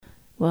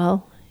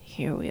Well,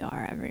 here we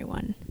are,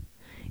 everyone.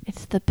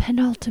 It's the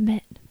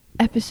penultimate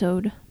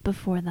episode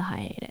before the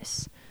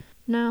hiatus.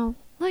 Now,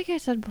 like I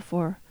said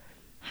before,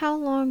 how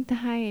long the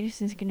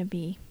hiatus is going to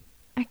be,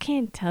 I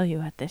can't tell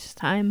you at this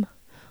time.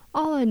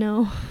 All I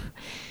know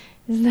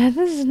is that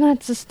this is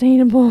not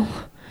sustainable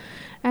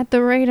at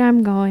the rate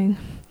I'm going.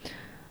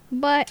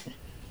 But,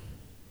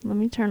 let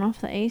me turn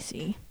off the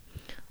AC.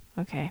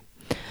 Okay.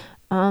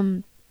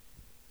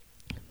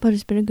 But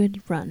it's been a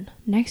good run.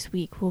 Next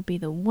week will be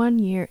the 1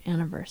 year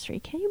anniversary.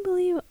 Can you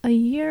believe a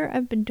year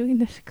I've been doing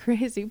this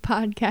crazy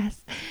podcast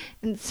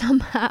and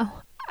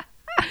somehow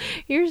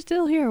you're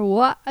still here?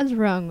 What is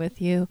wrong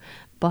with you?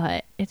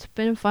 But it's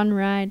been a fun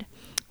ride.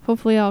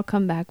 Hopefully I'll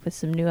come back with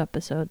some new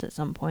episodes at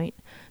some point.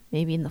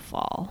 Maybe in the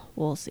fall.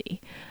 We'll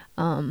see.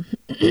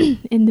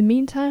 In the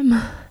meantime,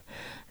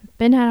 I've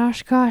been at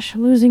Oshkosh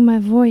losing my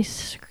voice,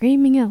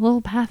 screaming at little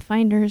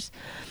Pathfinders.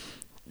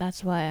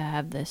 That's why I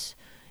have this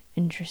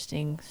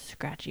interesting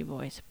scratchy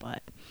voice,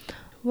 but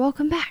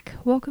welcome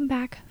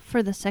back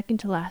for the second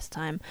to last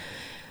time.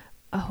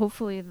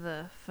 Hopefully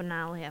the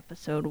finale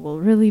episode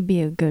will really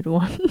be a good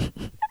one.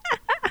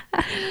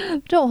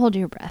 Don't hold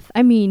your breath.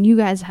 I mean, you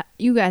guys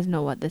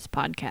know what this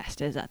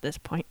podcast is at this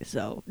point,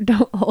 so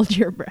don't hold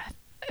your breath.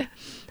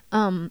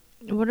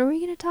 What are we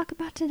going to talk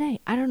about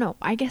today? I don't know.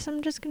 I guess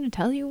I'm just going to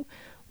tell you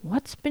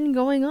what's been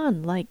going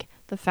on, like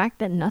the fact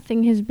that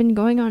nothing has been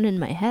going on in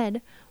my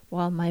head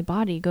while my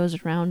body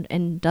goes around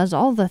and does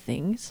all the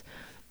things.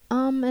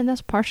 And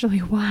that's partially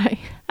why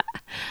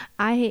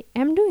I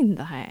am doing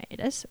the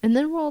hiatus. And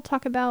then we'll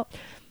talk about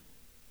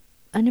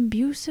an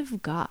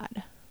abusive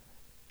God.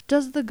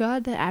 Does the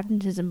God that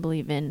Adventism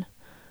believe in,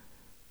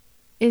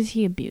 is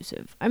he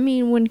abusive? I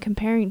mean, when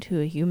comparing to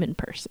a human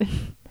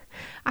person.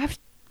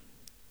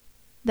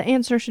 The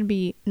answer should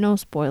be no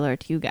spoiler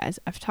to you guys.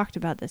 I've talked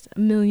about this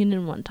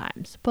 1,000,001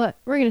 times, but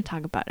we're going to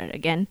talk about it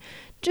again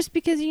just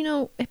because,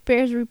 it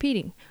bears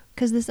repeating.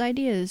 Because this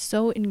idea is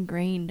so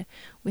ingrained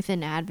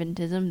within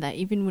Adventism that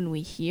even when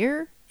we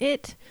hear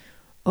it,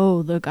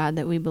 the God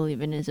that we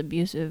believe in is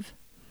abusive,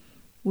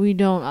 we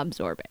don't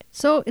absorb it.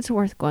 So it's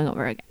worth going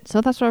over again.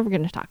 So that's what we're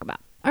going to talk about.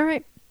 All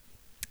right.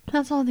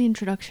 That's all the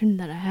introduction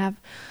that I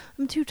have.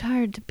 I'm too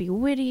tired to be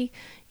witty.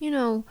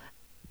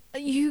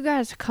 You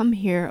guys come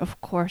here, of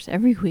course,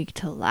 every week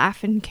to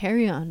laugh and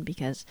carry on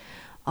because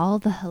all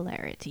the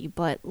hilarity.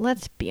 But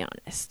let's be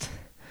honest.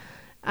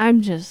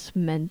 I'm just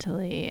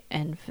mentally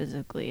and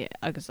physically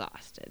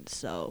exhausted.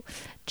 So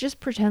just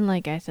pretend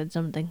like I said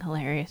something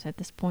hilarious at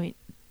this point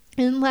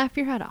and laugh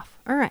your head off.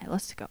 All right,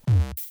 let's go.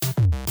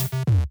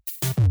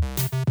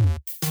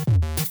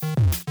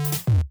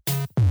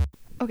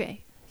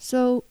 Okay,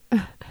 so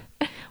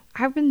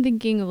I've been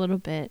thinking a little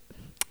bit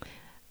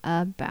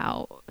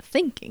about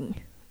thinking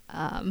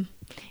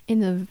in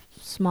the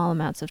small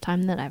amounts of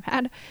time that I've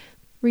had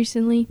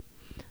recently.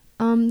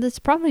 That's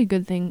probably a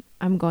good thing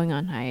I'm going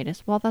on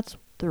hiatus. Well, that's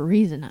the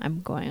reason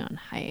I'm going on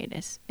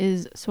hiatus,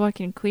 is so I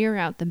can clear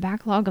out the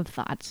backlog of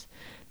thoughts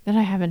that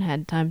I haven't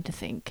had time to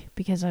think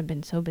because I've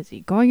been so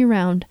busy going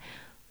around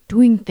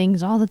doing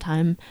things all the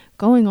time,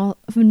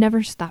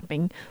 never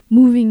stopping,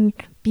 moving,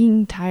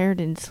 being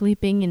tired and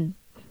sleeping and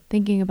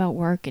thinking about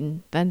work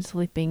and then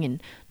sleeping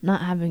and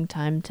not having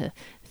time to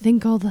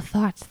think all the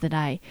thoughts that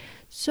I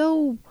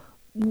so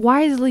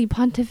wisely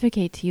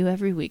pontificate to you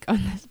every week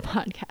on this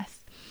podcast.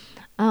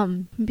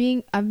 I've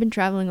been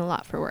traveling a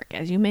lot for work,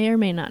 as you may or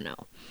may not know.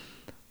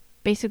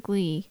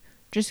 Basically,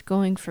 just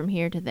going from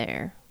here to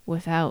there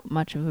without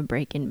much of a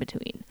break in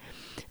between.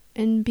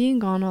 And being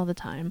gone all the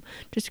time,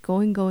 just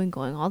going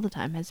all the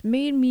time has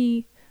made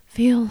me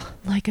feel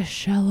like a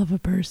shell of a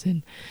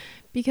person.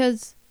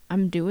 Because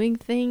I'm doing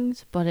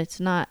things, but it's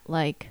not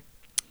like,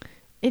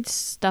 it's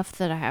stuff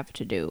that I have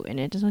to do, and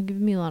it doesn't give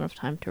me a lot of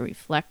time to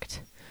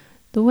reflect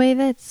the way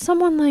that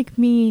someone like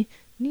me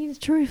needs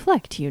to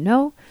reflect,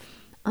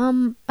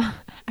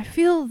 I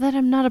feel that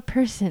I'm not a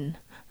person.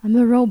 I'm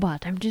a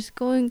robot. I'm just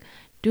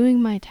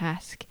doing my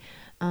task,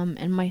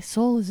 and my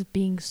soul is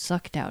being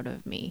sucked out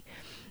of me.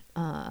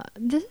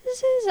 This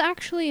is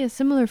actually a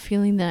similar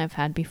feeling that I've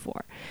had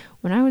before.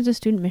 When I was a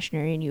student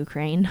missionary in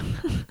Ukraine,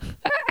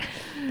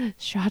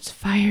 shots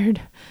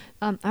fired.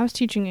 I was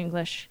teaching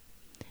English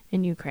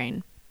in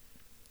Ukraine,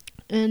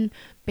 and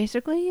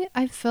basically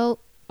I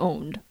felt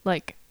owned,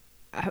 like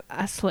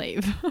a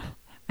slave.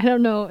 I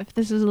don't know if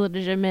this is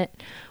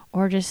legitimate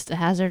or just a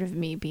hazard of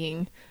me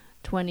being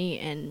 20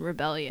 and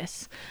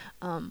rebellious.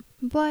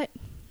 But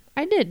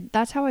I did.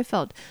 That's how I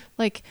felt.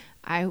 Like,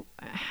 I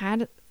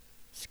had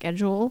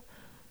schedule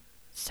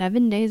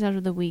 7 days out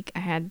of the week. I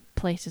had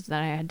places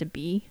that I had to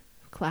be,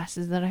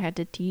 classes that I had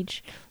to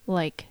teach.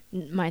 Like,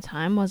 my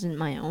time wasn't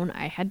my own.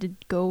 I had to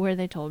go where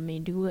they told me,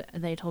 do what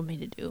they told me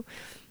to do.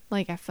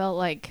 Like, I felt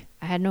like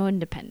I had no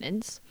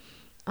independence.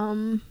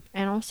 And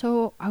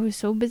also, I was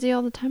so busy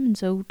all the time and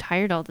so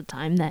tired all the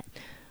time that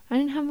I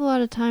didn't have a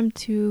lot of time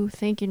to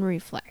think and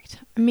reflect.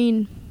 I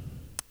mean,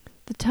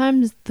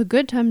 the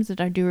good times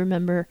that I do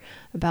remember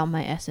about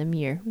my SM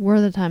year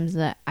were the times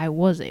that I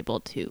was able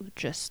to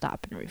just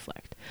stop and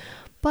reflect.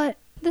 But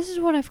this is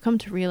what I've come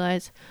to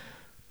realize.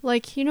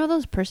 Like, you know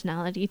those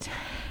personality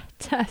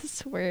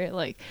tests where it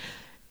like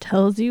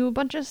tells you a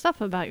bunch of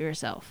stuff about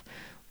yourself?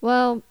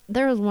 Well,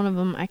 there was one of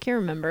them, I can't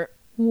remember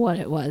what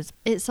it was.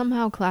 It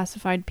somehow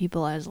classified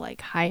people as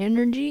like high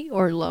energy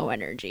or low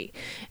energy.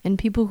 And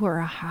people who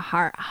are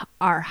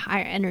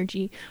high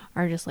energy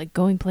are just like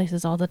going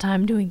places all the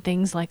time, doing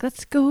things like,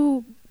 let's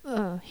go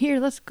here,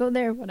 let's go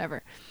there,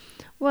 whatever.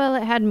 Well,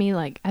 it had me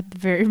like at the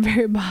very,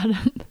 very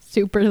bottom,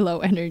 super low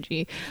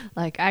energy.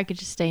 Like I could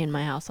just stay in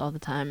my house all the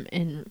time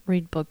and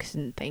read books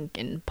and think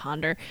and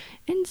ponder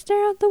and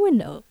stare out the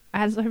window,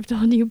 as I've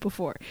told you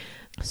before.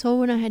 So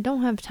when I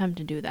don't have time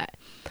to do that,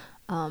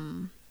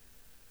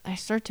 I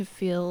start to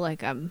feel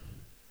like I'm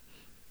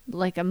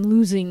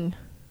losing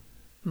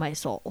my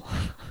soul.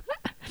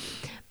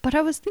 But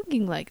I was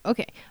thinking like,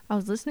 okay, I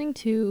was listening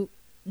to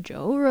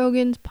Joe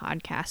Rogan's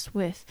podcast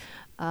with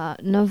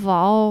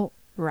Naval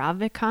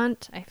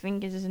Ravikant, I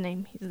think is his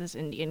name. He's this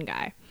Indian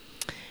guy.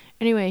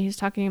 Anyway, he's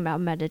talking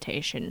about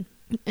meditation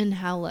and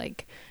how,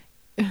 like,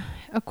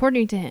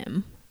 according to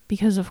him,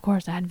 because of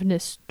course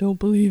Adventists don't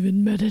believe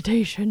in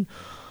meditation,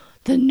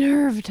 the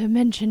nerve to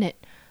mention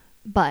it,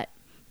 but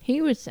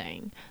he was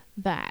saying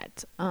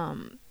that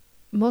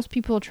most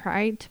people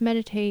try to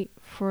meditate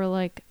for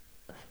like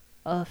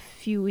a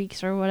few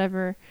weeks or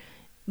whatever,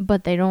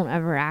 but they don't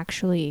ever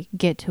actually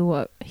get to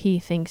what he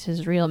thinks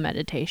is real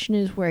meditation,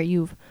 is where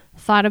you've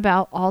thought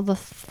about all the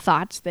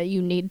thoughts that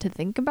you need to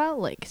think about,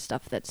 like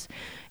stuff that's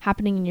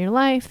happening in your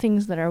life,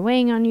 things that are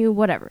weighing on you,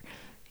 whatever.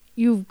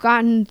 You've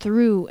gotten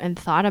through and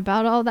thought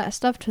about all that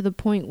stuff to the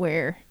point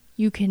where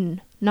you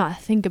can not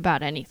think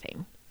about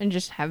anything and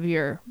just have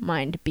your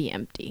mind be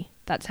empty.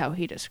 That's how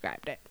he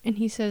described it. And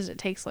he says it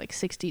takes like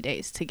 60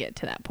 days to get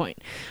to that point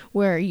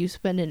where you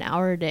spend an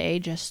hour a day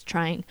just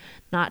trying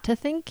not to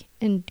think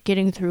and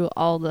getting through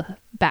all the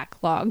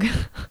backlog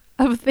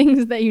of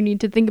things that you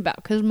need to think about.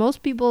 Because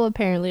most people,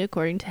 apparently,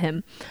 according to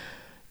him,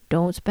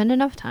 don't spend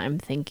enough time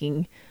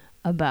thinking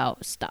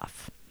about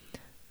stuff.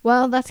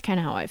 Well, that's kind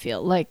of how I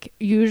feel. Like,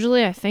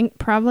 usually I think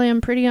probably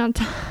I'm pretty on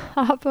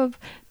top of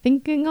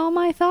thinking all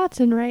my thoughts,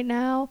 and right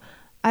now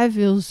I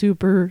feel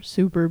super,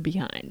 super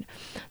behind.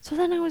 So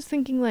then I was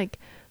thinking, like,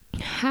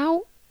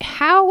 how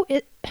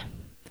it...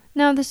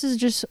 Now, this is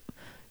just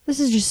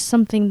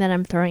something that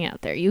I'm throwing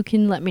out there. You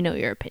can let me know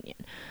your opinion.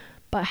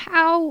 But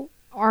how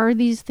are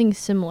these things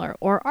similar,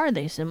 or are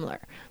they similar?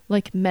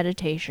 Like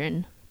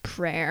meditation,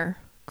 prayer,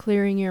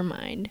 clearing your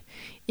mind,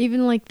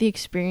 even like the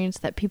experience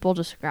that people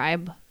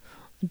describe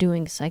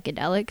doing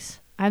psychedelics.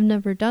 I've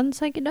never done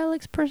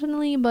psychedelics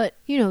personally, but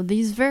you know,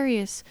 these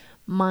various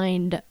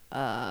mind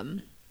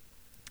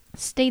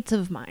states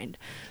of mind.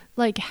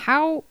 Like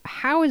how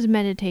is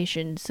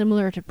meditation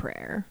similar to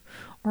prayer?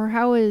 Or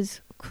how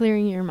is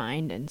clearing your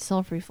mind and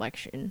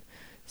self-reflection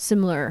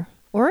similar?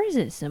 Or is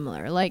it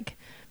similar? Like,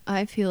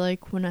 I feel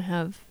like when I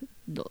have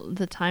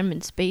the time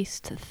and space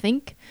to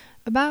think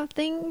about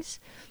things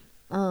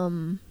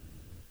and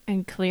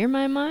clear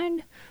my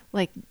mind,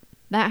 like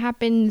that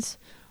happens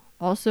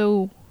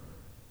also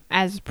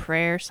as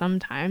prayer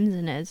sometimes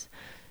and as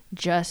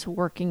just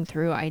working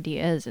through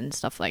ideas and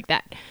stuff like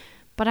that.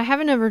 But I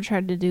haven't ever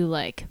tried to do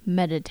like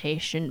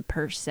meditation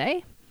per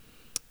se.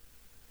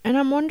 And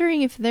I'm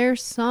wondering if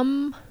there's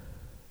some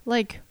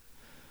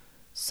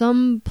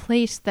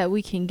place that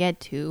we can get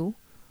to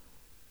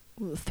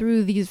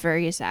through these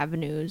various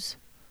avenues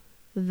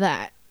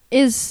that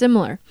is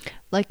similar.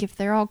 Like if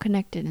they're all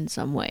connected in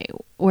some way,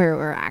 where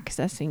we're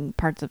accessing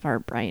parts of our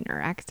brain or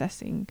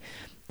accessing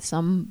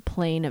some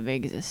plane of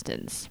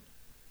existence.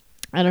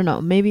 I don't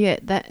know. Maybe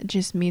that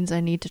just means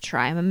I need to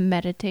try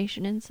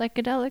meditation and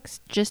psychedelics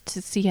just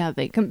to see how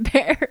they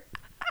compare.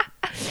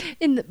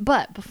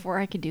 But before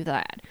I can do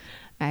that,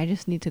 I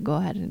just need to go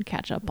ahead and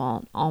catch up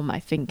on all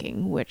my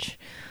thinking, which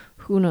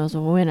who knows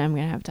when I'm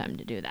going to have time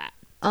to do that.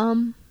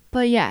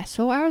 But yeah,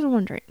 so I was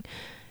wondering,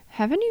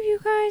 have any of you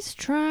guys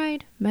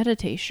tried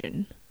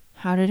meditation?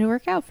 How did it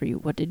work out for you?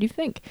 What did you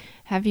think?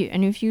 Have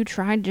any of you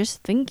tried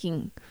just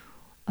thinking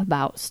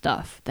about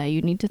stuff that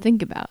you need to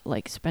think about,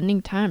 like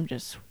spending time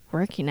just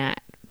working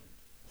at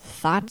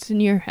thoughts in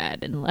your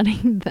head and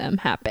letting them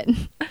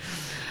happen?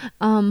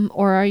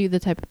 Or are you the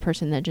type of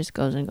person that just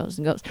goes and goes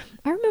and goes?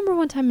 I remember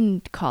one time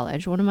in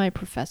college, one of my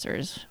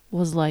professors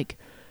was like,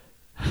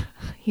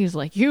 he was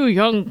like, "You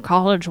young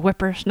college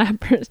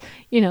whippersnappers,"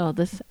 you know,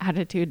 this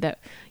attitude that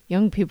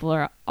young people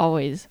are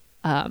always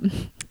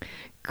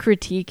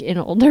critique in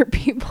older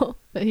people.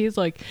 But he's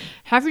like,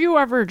 "Have you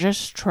ever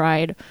just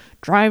tried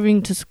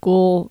driving to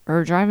school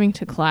or driving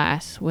to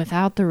class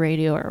without the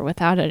radio or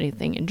without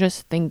anything and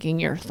just thinking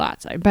your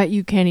thoughts? I bet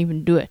you can't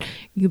even do it.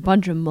 You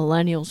bunch of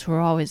millennials who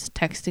are always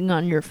texting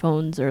on your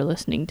phones or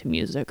listening to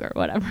music or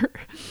whatever."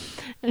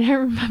 And I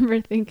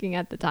remember thinking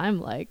at the time,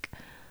 like,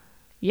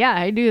 yeah,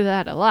 I do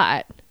that a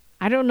lot.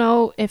 I don't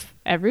know if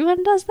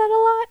everyone does that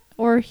a lot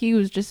or he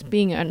was just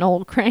being an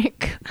old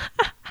crank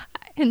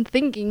and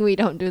thinking we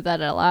don't do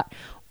that a lot,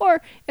 or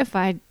if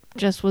I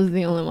just was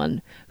the only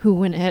one who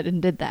went ahead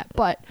and did that.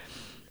 But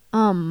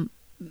I'm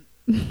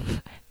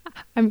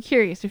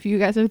curious if you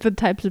guys are the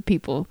types of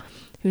people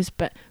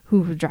who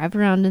who drive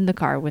around in the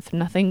car with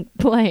nothing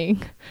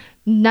playing,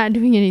 not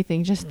doing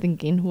anything, just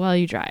thinking while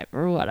you drive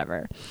or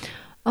whatever.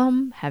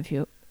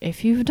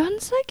 If you've done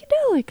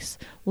psychedelics,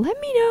 let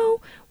me know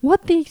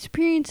what the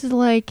experience is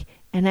like,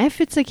 and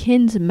if it's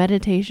akin to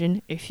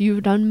meditation, if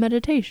you've done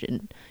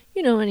meditation,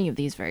 any of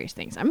these various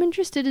things. I'm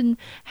interested in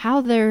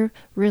how they're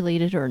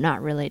related or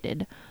not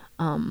related,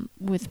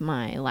 with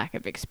my lack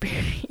of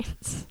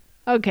experience.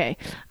 Okay,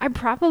 I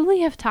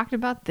probably have talked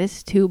about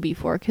this too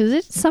before, because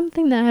it's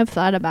something that I've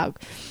thought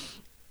about,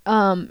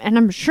 and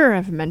I'm sure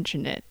I've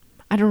mentioned it.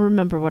 I don't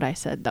remember what I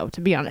said, though,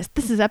 to be honest.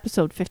 This is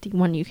episode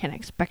 51. You can't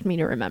expect me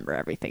to remember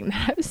everything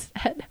that I've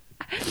said.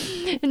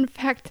 In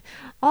fact,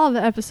 all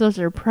the episodes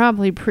are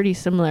probably pretty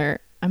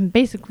similar. I'm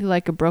basically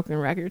like a broken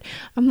record.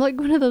 I'm like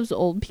one of those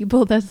old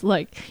people that's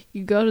like,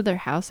 you go to their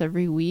house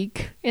every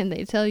week and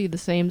they tell you the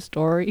same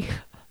story.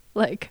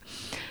 Like,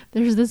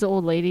 there's this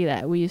old lady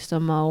that we used to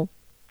mow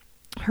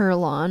her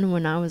lawn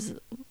when I was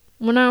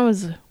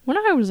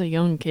a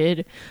young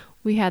kid.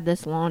 We had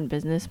this lawn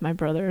business, my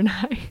brother and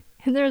I.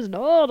 And there's an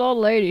old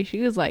lady.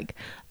 She was like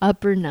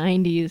upper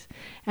 90s.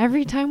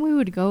 Every time we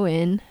would go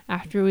in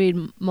after we'd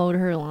mowed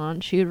her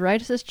lawn, she would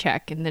write us a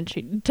check, and then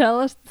she'd tell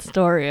us the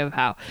story of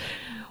how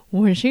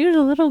when she was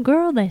a little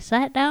girl, they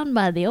sat down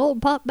by the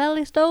old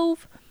potbelly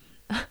stove.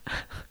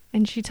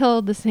 And she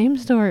told the same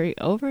story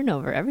over and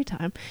over every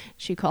time.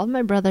 She called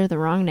my brother the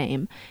wrong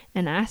name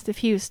and asked if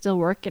he was still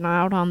working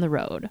out on the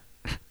road.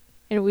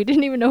 And we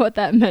didn't even know what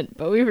that meant,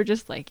 but we were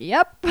just like,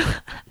 yep.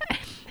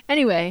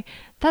 Anyway,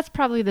 that's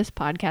probably this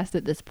podcast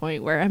at this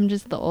point, where I'm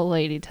just the old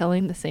lady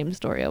telling the same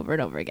story over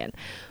and over again.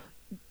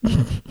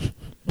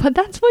 But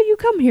that's what you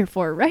come here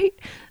for, right?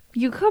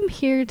 You come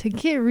here to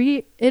get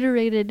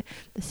reiterated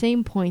the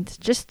same points,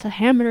 just to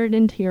hammer it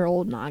into your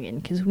old noggin,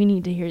 because we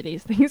need to hear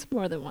these things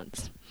more than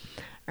once.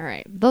 All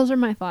right, those are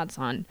my thoughts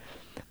on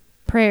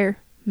prayer,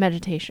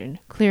 meditation,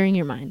 clearing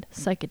your mind,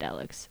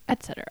 psychedelics,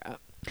 etc.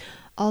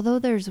 Although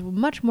there's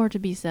much more to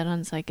be said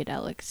on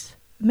psychedelics,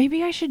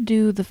 maybe I should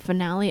do the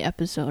finale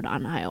episode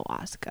on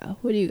ayahuasca.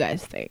 What do you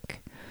guys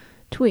think?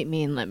 Tweet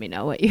me and let me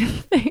know what you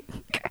think.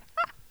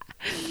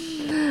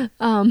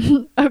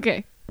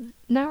 Okay.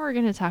 Now we're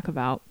going to talk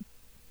about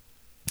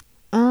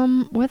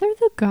whether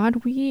the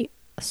God we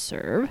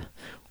serve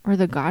or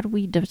the God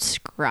we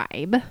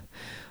describe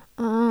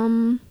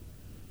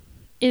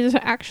is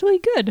actually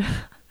good.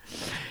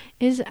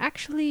 Is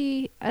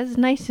actually as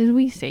nice as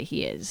we say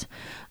he is.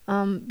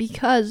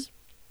 Because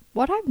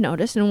what I've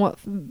noticed, and what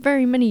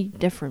very many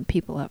different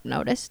people have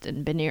noticed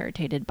and been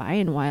irritated by,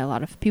 and why a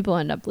lot of people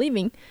end up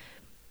leaving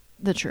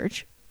the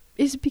church,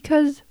 is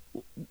because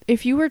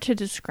if you were to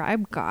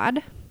describe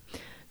God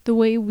the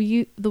way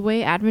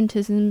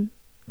Adventism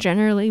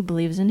generally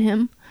believes in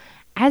him,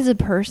 as a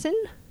person,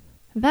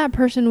 that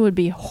person would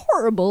be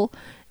horrible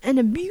and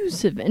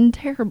abusive and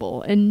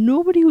terrible, and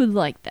nobody would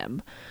like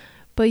them.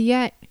 But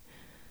yet,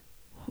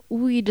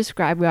 we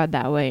describe God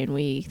that way, and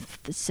we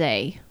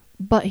say,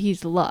 but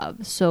he's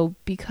love. So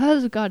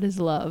because God is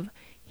love,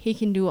 he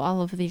can do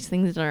all of these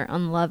things that are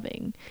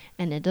unloving,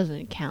 and it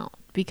doesn't count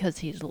because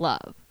he's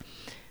love.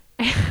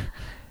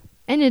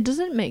 And it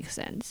doesn't make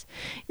sense.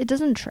 It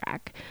doesn't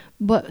track.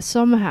 But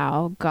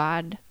somehow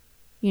God,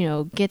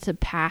 gets a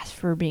pass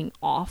for being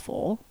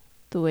awful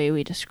the way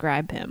we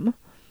describe him,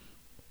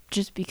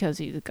 just because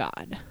he's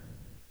God.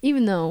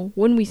 Even though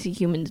when we see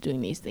humans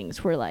doing these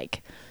things, we're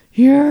like,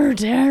 you're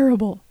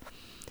terrible.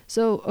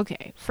 So,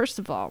 okay, first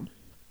of all,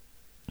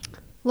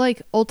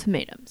 like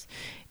ultimatums.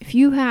 If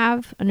you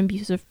have an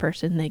abusive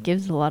person that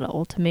gives a lot of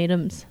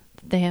ultimatums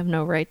that they have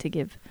no right to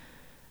give,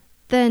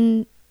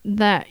 then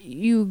that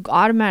you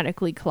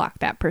automatically clock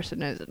that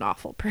person as an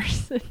awful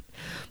person.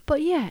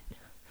 But yet,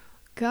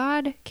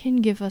 God can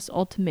give us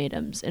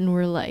ultimatums, and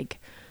we're like,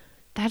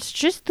 that's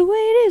just the way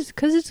it is,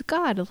 because it's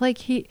God.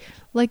 Like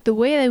the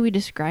way that we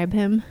describe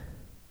him,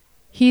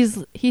 he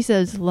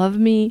says, love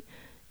me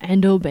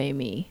and obey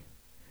me.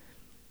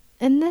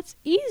 And that's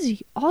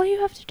easy. All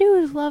you have to do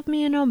is love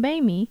me and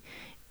obey me.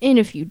 And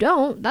if you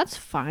don't, that's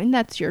fine.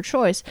 That's your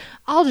choice.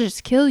 I'll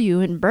just kill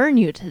you and burn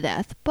you to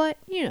death. But,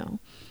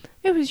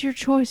 it was your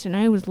choice, and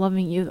I was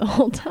loving you the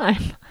whole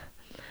time.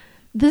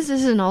 This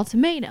is an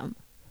ultimatum.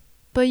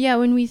 But yeah,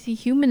 when we see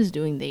humans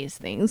doing these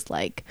things,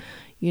 like,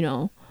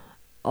 to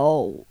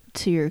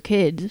your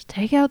kids,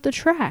 take out the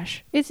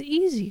trash. It's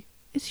easy.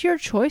 It's your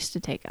choice to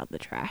take out the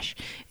trash.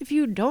 If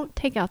you don't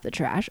take out the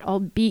trash,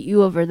 I'll beat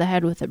you over the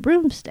head with a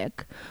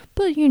broomstick.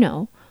 But,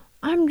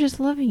 I'm just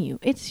loving you.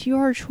 It's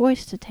your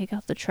choice to take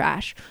out the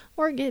trash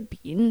or get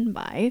beaten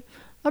by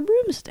a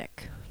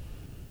broomstick.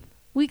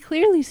 We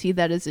clearly see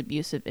that as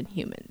abusive in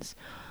humans,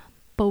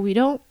 but we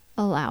don't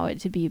allow it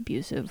to be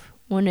abusive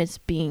when it's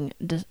being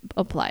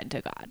applied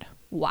to God.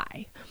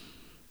 Why?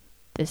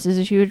 This is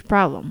a huge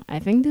problem. I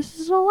think this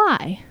is a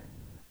lie.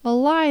 A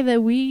lie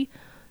that we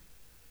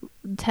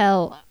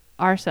tell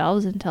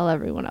ourselves and tell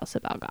everyone else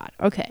about God.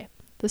 Okay.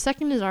 The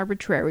second is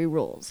arbitrary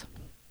rules.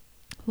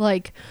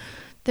 Like,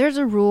 there's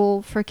a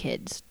rule for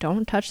kids.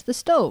 Don't touch the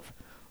stove.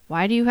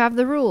 Why do you have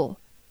the rule?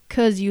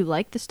 because you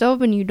like the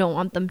stove and you don't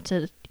want them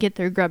to get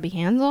their grubby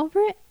hands all over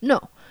it? No,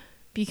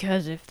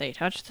 because if they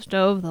touch the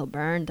stove, they'll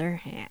burn their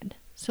hand.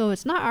 So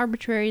it's not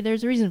arbitrary,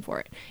 there's a reason for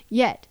it.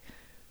 Yet,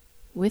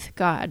 with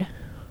God,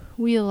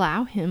 we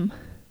allow him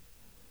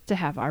to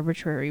have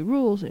arbitrary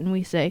rules, and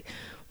we say,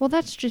 well,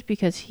 that's just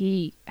because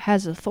he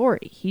has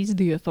authority. He's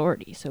the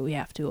authority, so we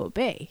have to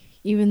obey.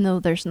 Even though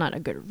there's not a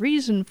good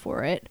reason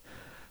for it,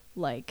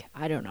 like,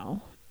 I don't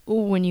know,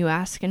 when you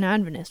ask an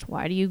Adventist,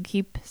 why do you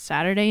keep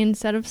Saturday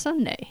instead of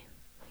Sunday?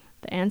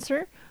 The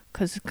answer?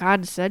 Because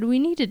God said we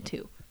needed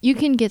to. You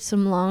can get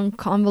some long,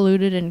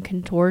 convoluted,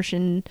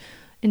 and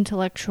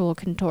intellectual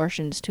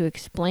contortions to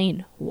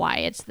explain why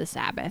it's the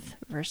Sabbath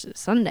versus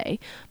Sunday,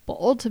 but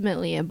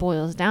ultimately it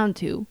boils down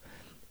to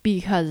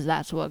because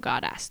that's what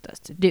God asked us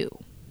to do.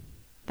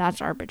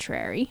 That's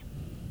arbitrary.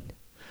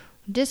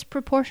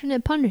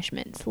 Disproportionate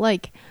punishments,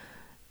 like,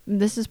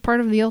 this is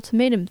part of the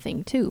ultimatum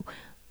thing too.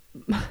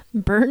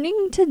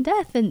 Burning to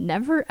death and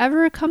never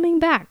ever coming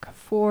back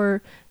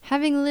for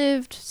having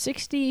lived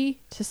 60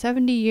 to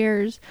 70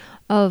 years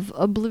of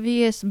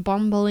oblivious,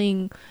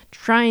 bumbling,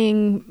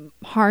 trying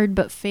hard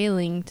but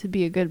failing to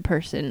be a good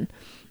person.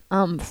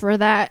 For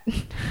that,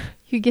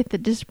 you get the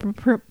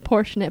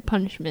disproportionate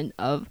punishment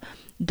of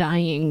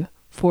dying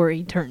for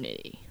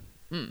eternity.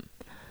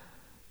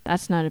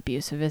 That's not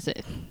abusive, is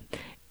it?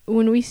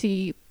 When we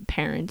see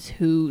parents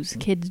whose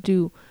kids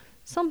do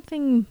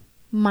something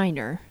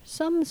minor,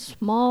 some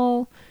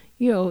small,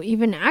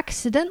 even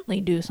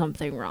accidentally do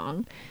something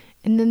wrong,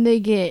 and then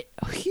they get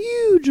a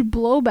huge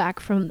blowback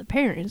from the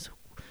parents,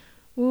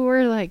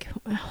 we're like,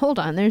 hold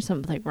on, there's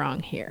something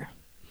wrong here.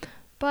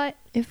 But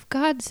if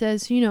God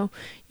says, you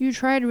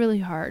tried really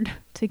hard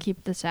to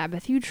keep the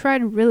Sabbath, you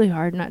tried really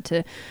hard not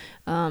to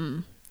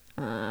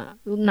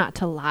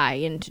lie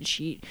and to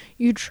cheat,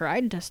 you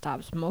tried to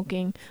stop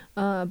smoking,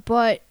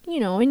 but,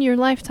 in your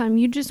lifetime,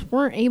 you just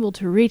weren't able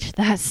to reach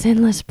that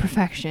sinless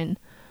perfection.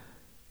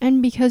 And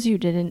because you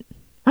didn't,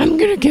 I'm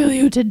gonna kill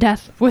you to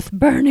death with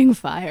burning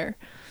fire.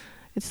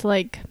 It's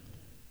like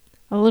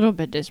a little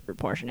bit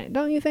disproportionate,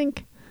 don't you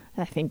think?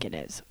 I think it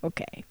is.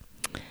 Okay.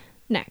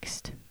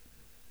 Next,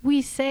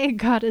 we say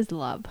God is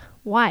love,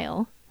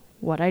 while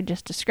what I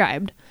just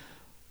described,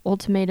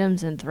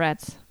 ultimatums and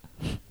threats,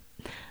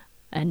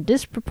 and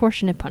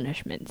disproportionate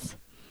punishments,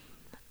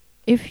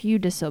 if you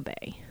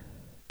disobey,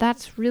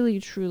 that's really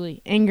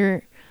truly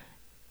anger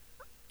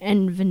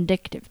and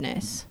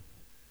vindictiveness.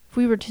 If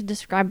we were to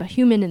describe a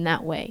human in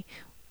that way,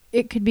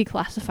 it could be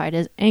classified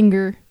as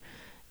anger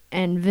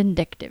and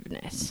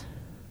vindictiveness.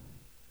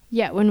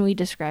 Yet when we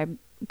describe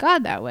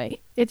God that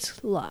way,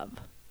 it's love.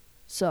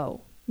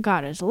 So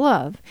God is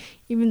love,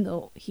 even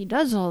though he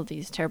does all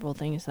these terrible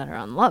things that are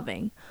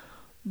unloving,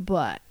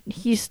 but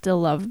he's still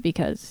love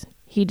because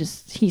he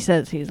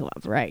says he's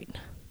love, right?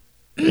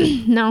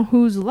 Now,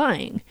 who's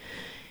lying?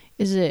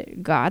 Is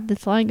it God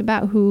that's lying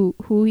about who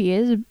he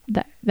is,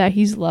 that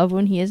he's love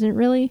when he isn't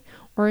really?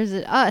 Or is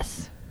it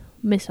us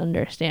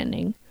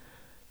misunderstanding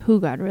who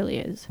God really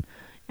is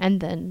and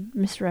then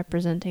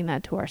misrepresenting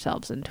that to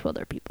ourselves and to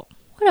other people?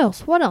 What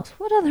else? What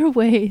other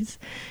ways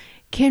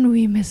can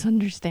we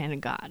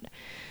misunderstand God?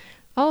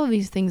 All of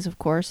these things, of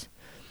course,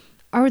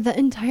 are the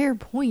entire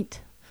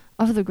point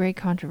of the Great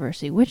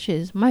Controversy, which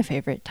is my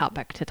favorite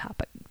topic to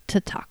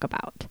talk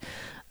about.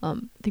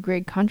 The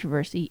Great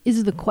Controversy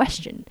is the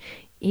question: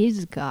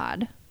 is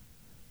God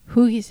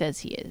who he says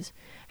he is?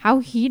 How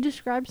he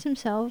describes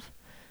himself,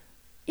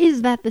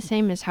 is that the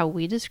same as how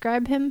we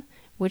describe him?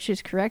 Which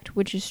is correct?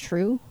 Which is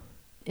true?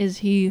 Is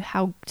he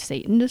how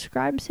Satan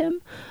describes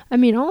him? I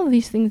mean, all of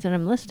these things that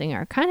I'm listing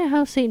are kind of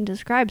how Satan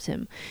describes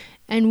him,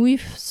 and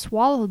we've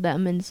swallowed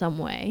them in some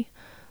way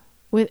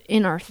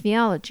in our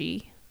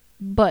theology,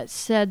 but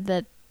said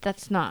that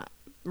that's not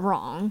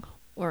wrong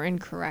or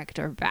incorrect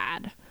or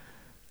bad.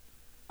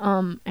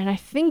 And I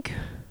think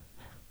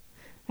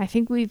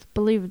we've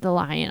believed the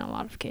lie in a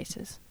lot of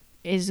cases.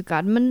 Is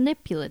God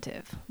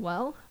manipulative?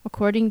 Well,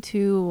 according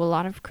to a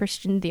lot of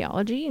Christian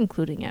theology,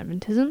 including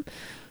Adventism,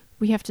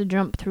 we have to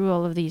jump through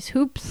all of these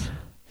hoops,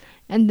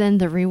 and then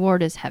the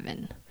reward is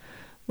heaven.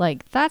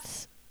 Like,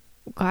 that's,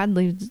 God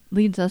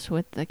leads us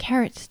with the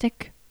carrot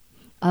stick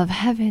of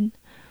heaven,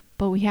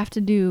 but we have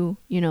to do,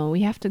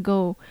 we have to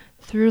go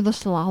through the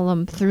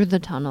slalom, through the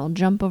tunnel,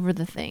 jump over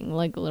the thing,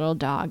 like a little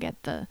dog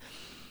at the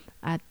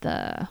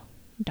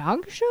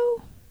dog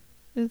show?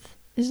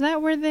 Is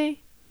that where they...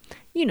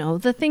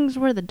 the things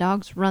where the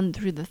dogs run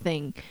through the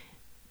thing.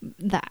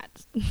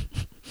 That.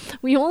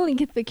 We only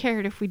get the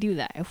carrot if we do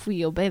that. If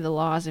we obey the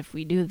laws, if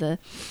we do the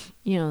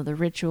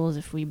rituals,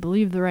 if we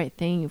believe the right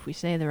thing, if we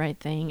say the right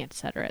thing,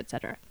 etc.,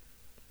 etc.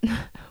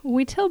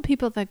 We tell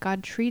people that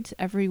God treats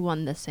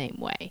everyone the same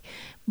way,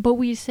 but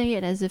we say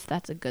it as if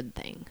that's a good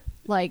thing.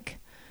 Like,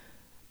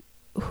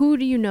 who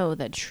do you know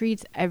that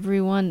treats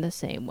everyone the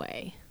same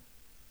way?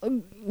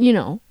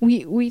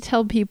 We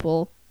tell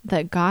people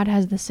that God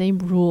has the same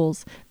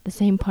rules, the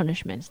same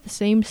punishments, the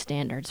same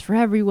standards for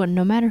everyone,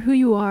 no matter who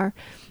you are.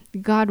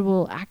 God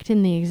will act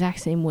in the exact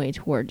same way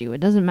toward you. It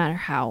doesn't matter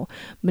how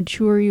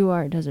mature you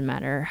are. It doesn't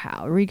matter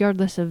how,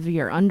 regardless of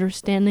your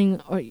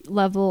understanding or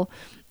level,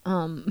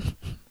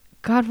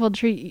 God will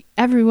treat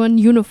everyone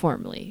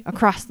uniformly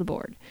across the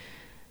board.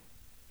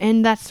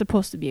 And that's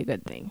supposed to be a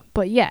good thing.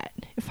 But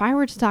yet, if I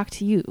were to talk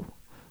to you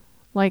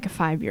like a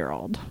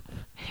 5-year-old,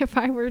 if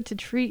I were to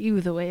treat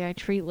you the way I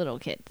treat little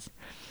kids,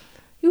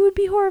 you would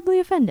be horribly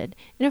offended.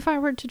 And if I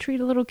were to treat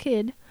a little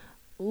kid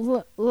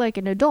like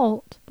an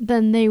adult,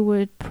 then they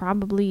would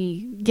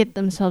probably get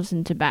themselves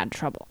into bad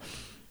trouble.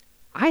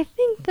 I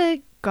think that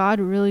God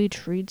really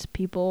treats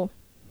people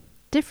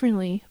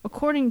differently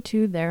according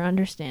to their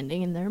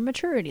understanding and their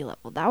maturity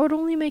level. That would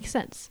only make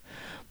sense.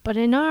 But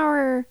in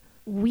our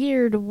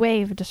weird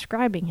way of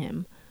describing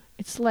him,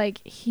 it's like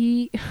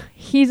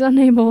he's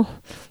unable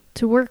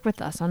to work with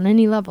us on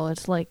any level.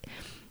 It's like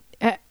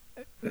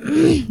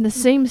the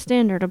same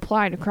standard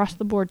applied across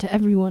the board to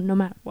everyone, no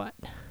matter what.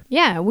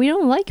 Yeah, we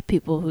don't like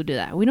people who do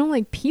that. We don't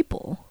like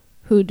people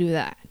who do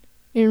that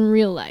in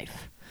real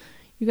life.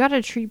 You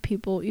gotta treat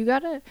people, you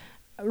gotta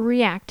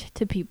react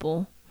to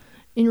people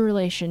in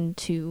relation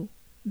to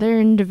their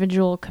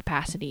individual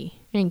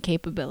capacity and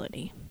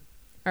capability.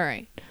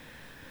 Alright.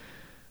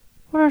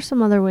 What are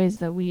some other ways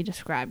that we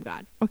describe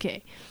God?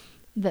 Okay,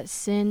 that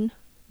sin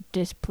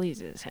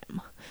displeases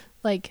him.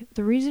 Like,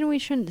 the reason we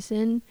shouldn't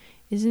sin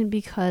isn't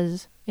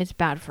because it's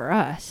bad for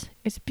us.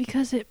 It's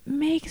because it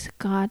makes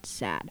God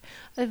sad.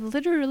 I've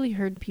literally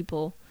heard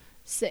people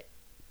say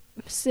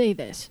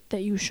this,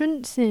 that you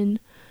shouldn't sin,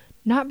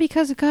 not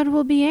because God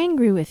will be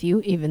angry with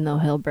you, even though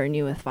he'll burn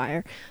you with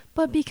fire,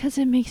 but because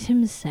it makes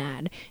him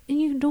sad. And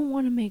you don't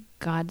want to make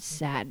God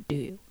sad, do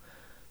you?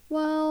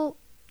 Well,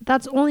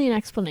 that's only an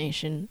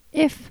explanation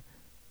if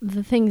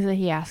the things that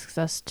he asks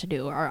us to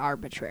do are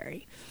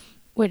arbitrary,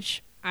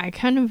 which I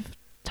kind of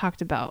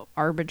talked about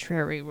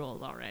arbitrary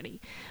rules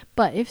already.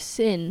 But if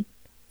sin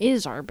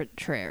is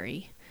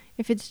arbitrary,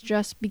 if it's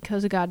just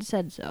because God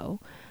said so,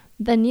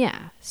 then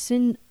yeah,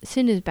 sin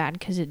is bad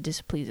because it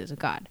displeases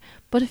God.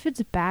 But if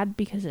it's bad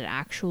because it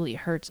actually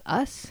hurts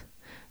us,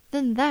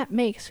 then that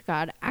makes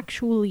God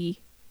actually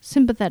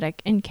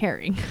sympathetic and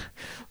caring.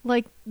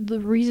 Like,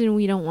 the reason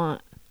we don't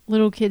want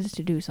little kids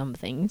to do some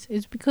things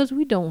is because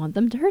we don't want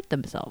them to hurt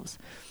themselves.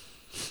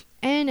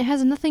 And it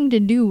has nothing to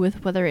do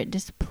with whether it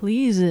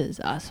displeases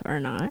us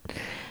or not.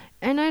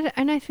 And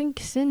I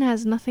think sin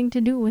has nothing to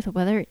do with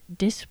whether it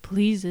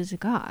displeases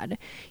God.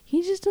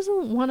 He just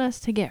doesn't want us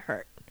to get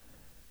hurt.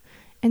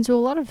 And so a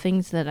lot of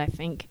things that I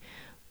think,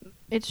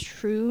 it's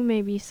true,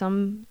 maybe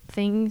some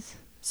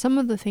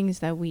of the things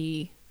that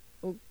we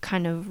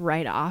kind of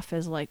write off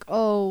as like,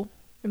 oh,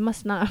 it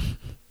must not,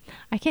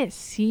 I can't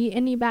see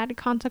any bad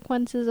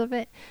consequences of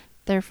it,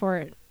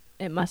 therefore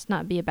it must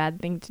not be a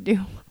bad thing to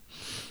do.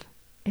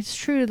 It's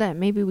true that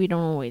maybe we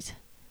don't always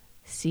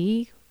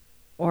see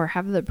or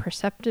have the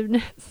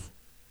perceptiveness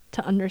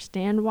to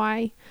understand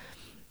why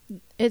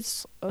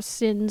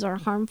sins are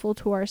harmful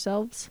to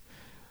ourselves.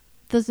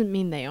 Doesn't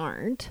mean they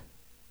aren't,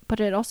 but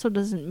it also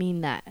doesn't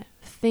mean that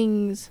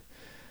things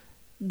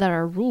that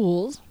are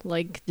rules,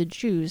 like the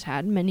Jews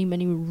had many,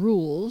 many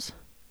rules,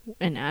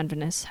 and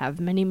Adventists have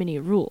many, many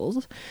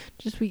rules,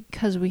 just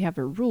because we have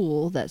a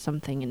rule that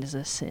something is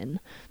a sin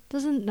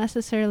doesn't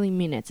necessarily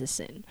mean it's a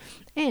sin.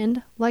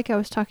 And like I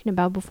was talking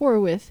about before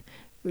with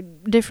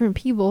different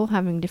people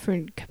having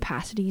different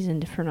capacities and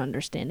different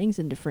understandings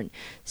and different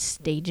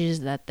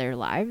stages that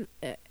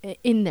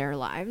in their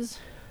lives,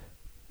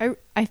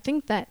 I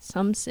think that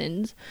some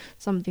sins,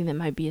 something that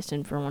might be a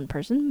sin for one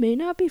person, may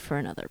not be for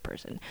another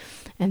person.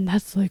 And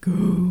that's like,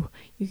 ooh,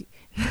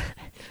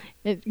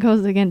 it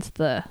goes against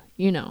the,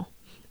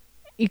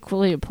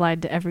 equally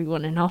applied to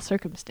everyone in all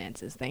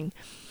circumstances thing.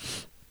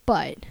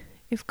 But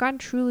if God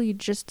truly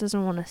just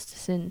doesn't want us to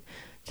sin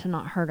to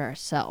not hurt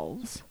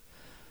ourselves,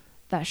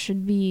 that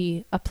should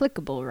be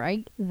applicable,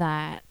 right?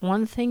 That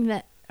one thing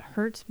that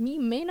hurts me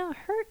may not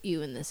hurt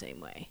you in the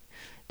same way.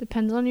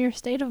 Depends on your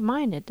state of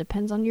mind. It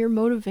depends on your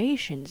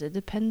motivations. It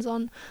depends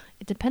on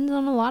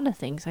a lot of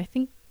things. I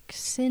think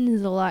sin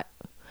is a lot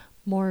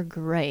more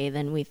gray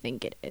than we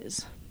think it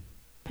is,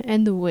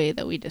 and the way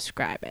that we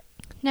describe it.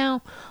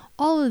 Now,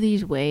 all of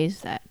these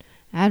ways that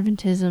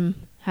Adventism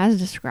has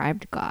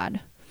described God,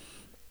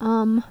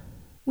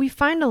 we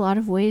find a lot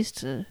of ways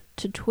to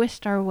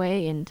twist our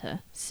way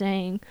into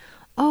saying,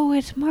 oh,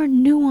 it's more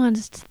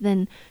nuanced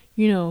than,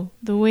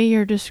 the way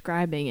you're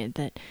describing it,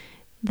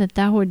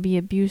 that would be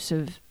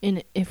abusive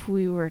if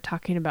we were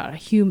talking about a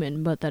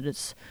human, but that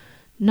it's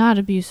not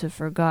abusive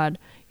for God.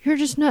 You're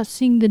just not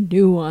seeing the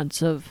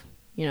nuance of,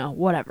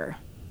 whatever.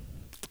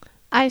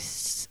 I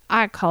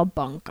call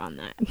bunk on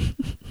that.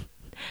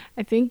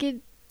 I think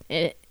it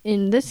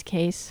in this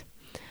case,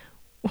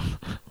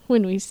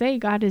 when we say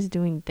God is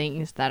doing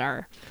things that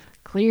are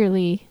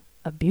clearly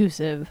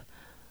abusive,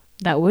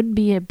 that would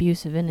be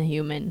abusive in a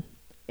human,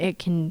 it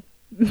can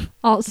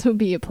also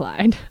be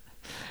applied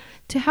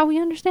to how we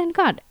understand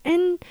God.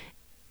 And,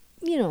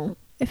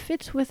 it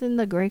fits within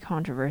the great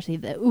controversy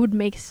that it would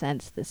make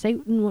sense that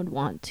Satan would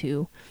want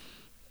to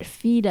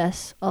feed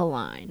us a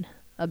line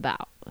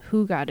about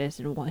who God is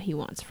and what he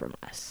wants from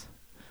us.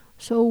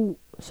 So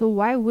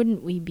why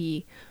wouldn't we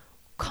be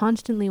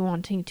constantly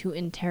wanting to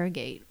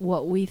interrogate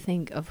what we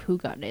think of who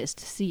God is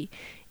to see,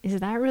 is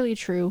that really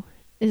true?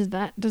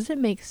 Does it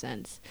make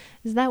sense?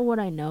 Is that what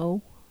I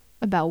know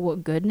about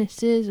what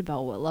goodness is,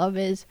 about what love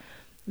is,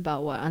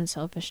 about what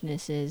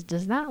unselfishness is?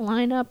 Does that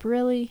line up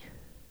really?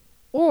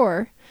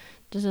 Or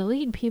does it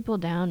lead people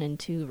down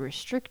into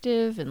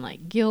restrictive and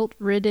like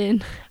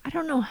guilt-ridden? I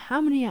don't know how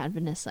many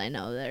Adventists I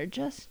know that are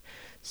just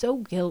so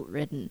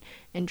guilt-ridden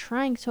and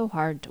trying so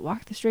hard to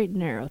walk the straight and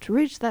narrow, to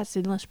reach that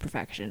sinless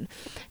perfection,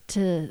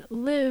 to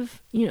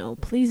live,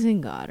 pleasing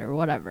God or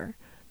whatever,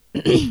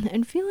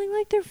 and feeling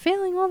like they're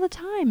failing all the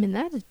time, and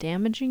that is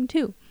damaging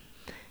too.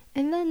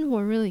 And then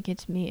what really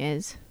gets me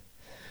is,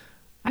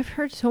 I've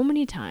heard so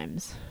many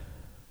times,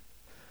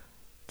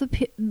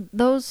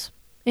 those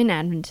in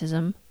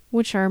Adventism,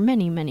 which are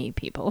many, many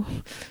people,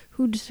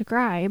 who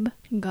describe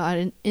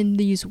God in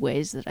these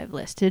ways that I've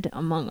listed,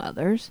 among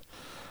others.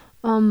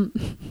 One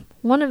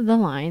of the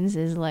lines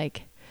is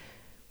like,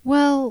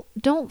 well,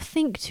 don't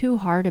think too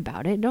hard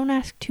about it. Don't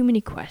ask too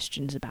many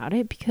questions about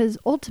it, because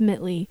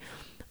ultimately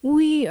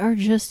we are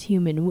just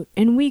human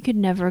and we could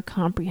never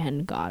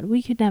comprehend God.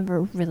 We could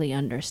never really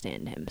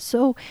understand him.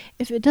 So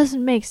if it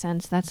doesn't make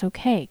sense, that's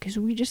okay, because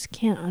we just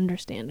can't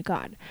understand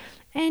God.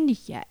 And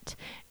yet,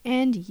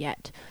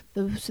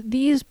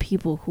 these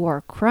people who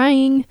are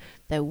crying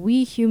that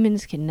we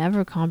humans can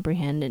never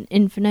comprehend an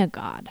infinite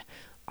God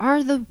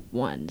are the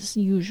ones,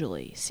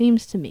 usually,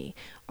 seems to me,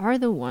 are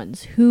the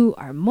ones who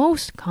are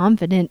most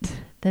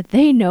confident that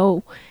they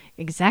know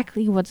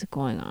exactly what's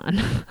going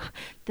on,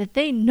 that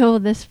they know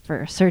this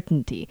for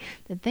certainty,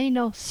 that they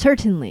know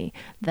certainly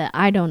that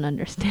I don't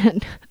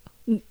understand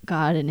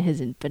God and his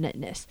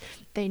infiniteness.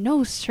 They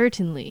know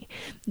certainly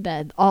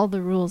that all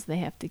the rules they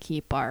have to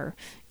keep are,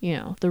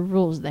 the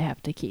rules they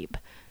have to keep.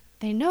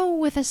 They know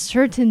with a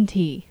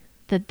certainty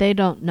that they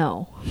don't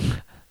know,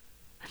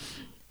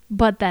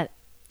 but that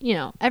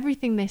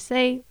everything they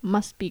say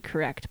must be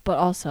correct, but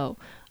also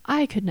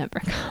I could never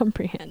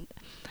comprehend.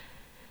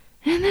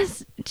 And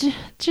that's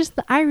just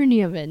the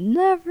irony of it.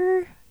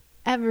 Never,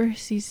 ever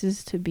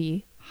ceases to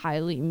be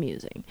highly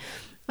amusing.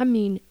 I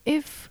mean,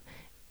 if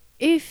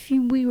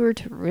we were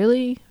to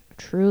really,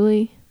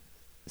 truly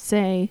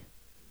say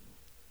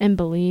and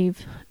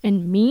believe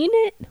and mean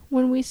it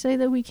when we say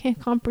that we can't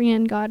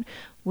comprehend God,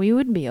 we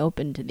would be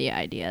open to the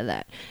idea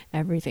that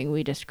everything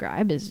we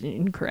describe is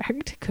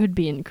incorrect, could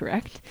be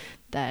incorrect,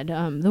 that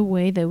the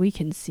way that we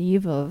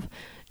conceive of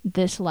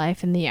this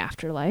life and the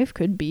afterlife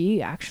could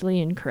be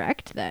actually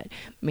incorrect, that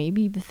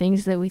maybe the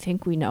things that we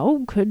think we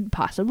know could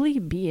possibly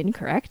be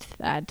incorrect,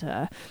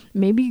 that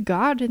maybe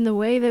God and the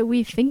way that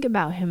we think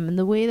about him and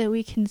the way that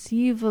we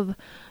conceive of,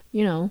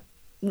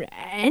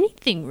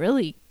 anything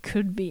really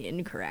could be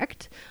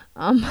incorrect.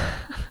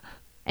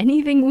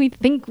 Anything we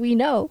think we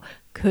know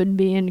could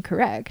be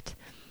incorrect.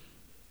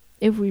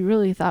 If we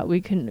really thought we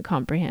couldn't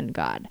comprehend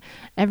God,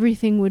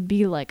 everything would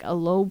be like a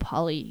low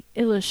poly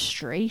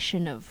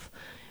illustration of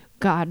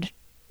God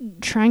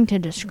trying to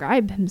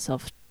describe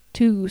himself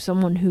to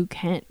someone who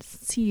can't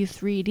see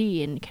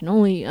 3D and can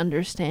only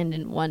understand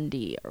in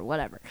 1D or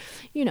whatever.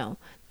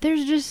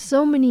 There's just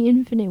so many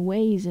infinite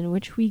ways in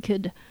which we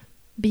could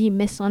be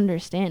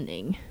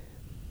misunderstanding.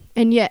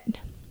 And yet,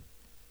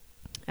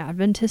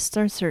 Adventists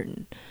are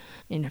certain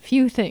in a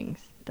few things.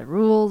 The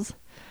rules,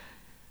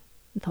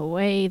 the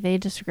way they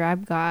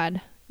describe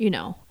God,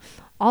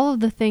 all of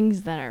the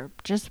things that are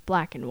just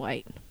black and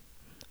white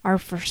are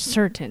for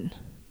certain.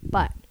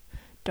 But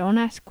don't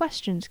ask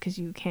questions because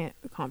you can't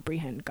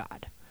comprehend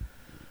God.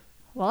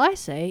 Well, I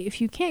say,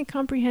 if you can't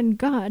comprehend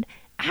God,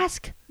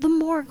 ask the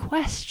more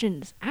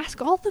questions.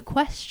 Ask all the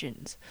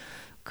questions.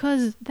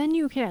 Because then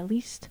you can at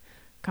least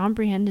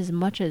comprehend as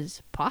much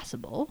as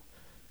possible.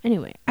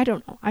 Anyway, I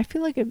don't know. I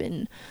feel like I've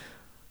been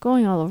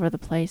going all over the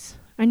place.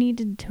 I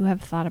needed to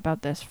have thought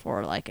about this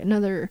for like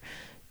another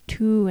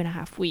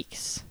 2.5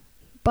 weeks.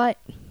 But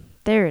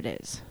there it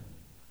is.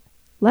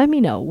 Let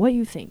me know what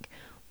you think.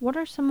 What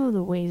are some of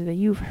the ways that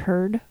you've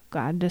heard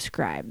God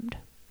described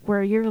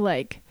where you're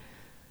like,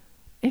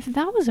 if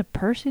that was a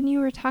person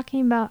you were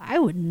talking about, I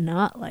would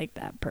not like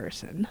that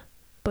person.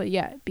 But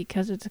yet,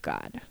 because it's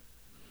God,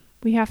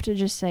 we have to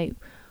just say,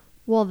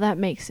 well, that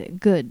makes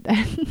it good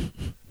then.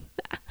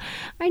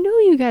 I know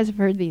you guys have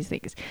heard these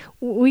things.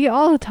 We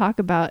all talk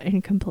about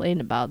and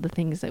complain about the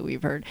things that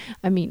we've heard.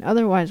 I mean,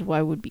 otherwise,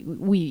 why would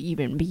we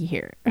even be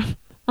here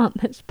on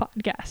this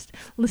podcast,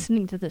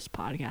 listening to this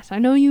podcast? I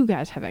know you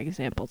guys have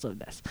examples of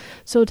this.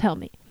 So tell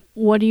me,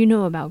 what do you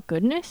know about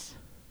goodness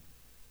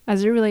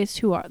as it relates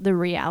to the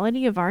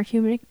reality of our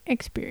human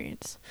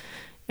experience?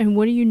 And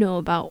what do you know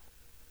about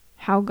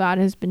how God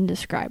has been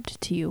described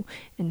to you?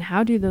 And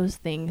how do those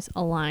things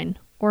align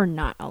or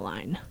not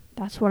align?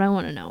 That's what I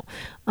want to know.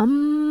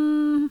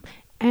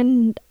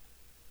 And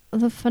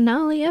the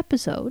finale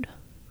episode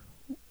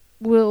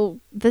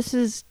this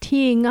is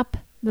teeing up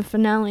the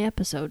finale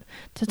episode,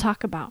 to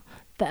talk about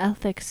the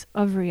ethics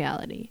of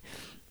reality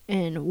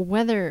and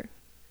whether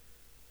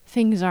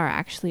things are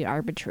actually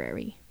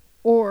arbitrary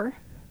or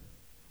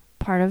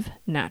part of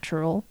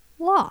natural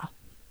law.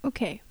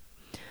 Okay.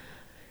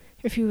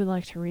 If you would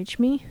like to reach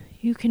me,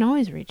 you can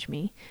always reach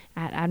me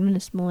at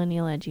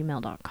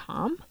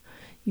adventistmillennial@gmail.com.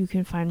 You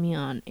can find me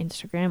on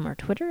Instagram or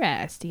Twitter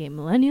at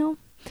SDAMillennial.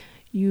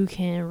 You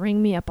can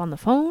ring me up on the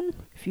phone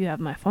if you have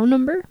my phone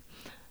number.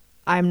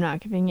 I'm not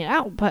giving it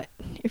out, but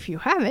if you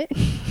have it,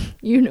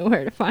 you know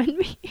where to find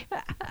me.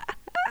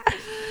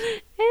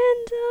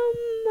 And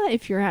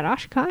if you're at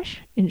Oshkosh,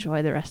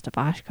 enjoy the rest of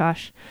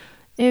Oshkosh.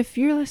 If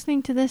you're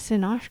listening to this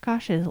and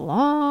Oshkosh is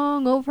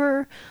long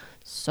over,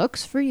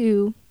 sucks for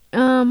you.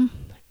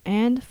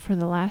 And for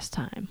the last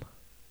time,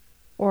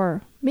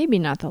 or maybe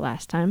not the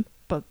last time,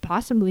 but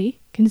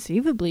possibly,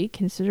 conceivably,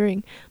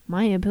 considering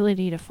my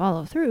ability to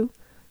follow through,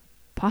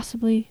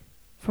 possibly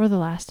for the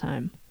last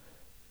time,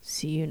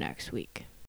 see you next week.